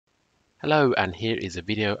Hello, and here is a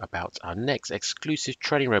video about our next exclusive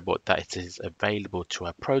trading robot that is available to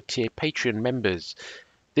our Pro Tier Patreon members.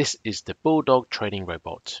 This is the Bulldog trading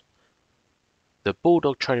robot. The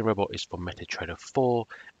Bulldog trading robot is for MetaTrader 4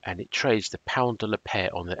 and it trades the pound-dollar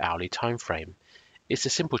pair on the hourly time frame. It's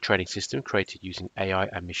a simple trading system created using AI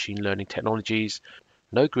and machine learning technologies.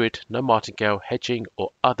 No grid, no martingale, hedging,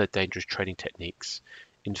 or other dangerous trading techniques.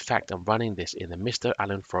 In fact, I'm running this in the Mr.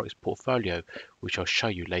 AlanForex portfolio, which I'll show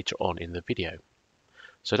you later on in the video.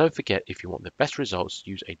 So don't forget, if you want the best results,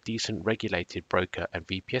 use a decent regulated broker and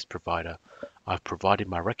VPS provider. I've provided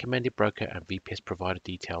my recommended broker and VPS provider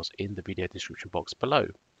details in the video description box below.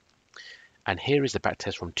 And here is the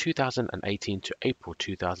backtest from 2018 to April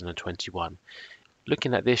 2021.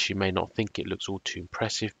 Looking at this, you may not think it looks all too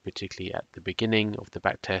impressive, particularly at the beginning of the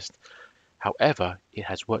backtest. However, it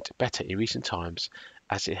has worked better in recent times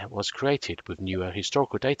as it was created with newer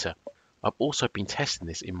historical data. I've also been testing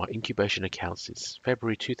this in my incubation account since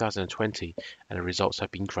February 2020 and the results have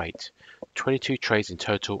been great. 22 trades in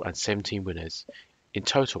total and 17 winners. In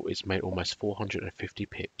total, it's made almost 450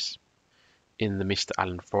 pips. In the Mr.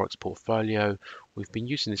 AlanForex portfolio, we've been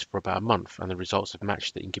using this for about a month and the results have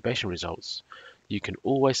matched the incubation results. You can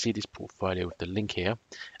always see this portfolio with the link here,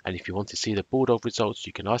 and if you want to see the Bulldog results,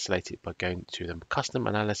 you can isolate it by going to the Custom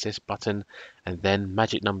Analysis button and then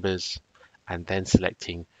Magic Numbers and then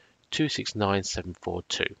selecting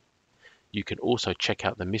 269742. You can also check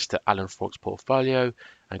out the Mr. AlanForex portfolio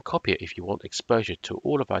and copy it if you want exposure to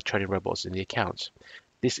all of our trading robots in the account.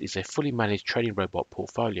 This is a fully managed trading robot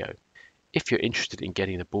portfolio. If you're interested in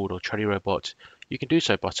getting the Bulldog trading robot, you can do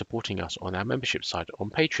so by supporting us on our membership site on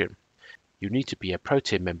Patreon. You need to be a Pro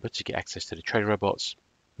Tier member to get access to the trading robots.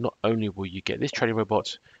 Not only will you get this trading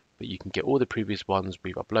robot, but you can get all the previous ones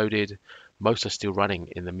we've uploaded. Most are still running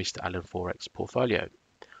in the Mr. AlanForex portfolio.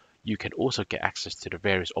 You can also get access to the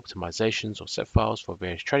various optimizations or set files for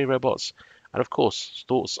various trading robots, and of course,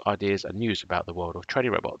 thoughts, ideas, and news about the world of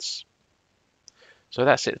trading robots. So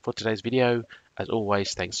that's it for today's video. As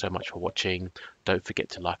always, thanks so much for watching. Don't forget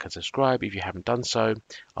to like and subscribe if you haven't done so.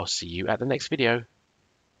 I'll see you at the next video.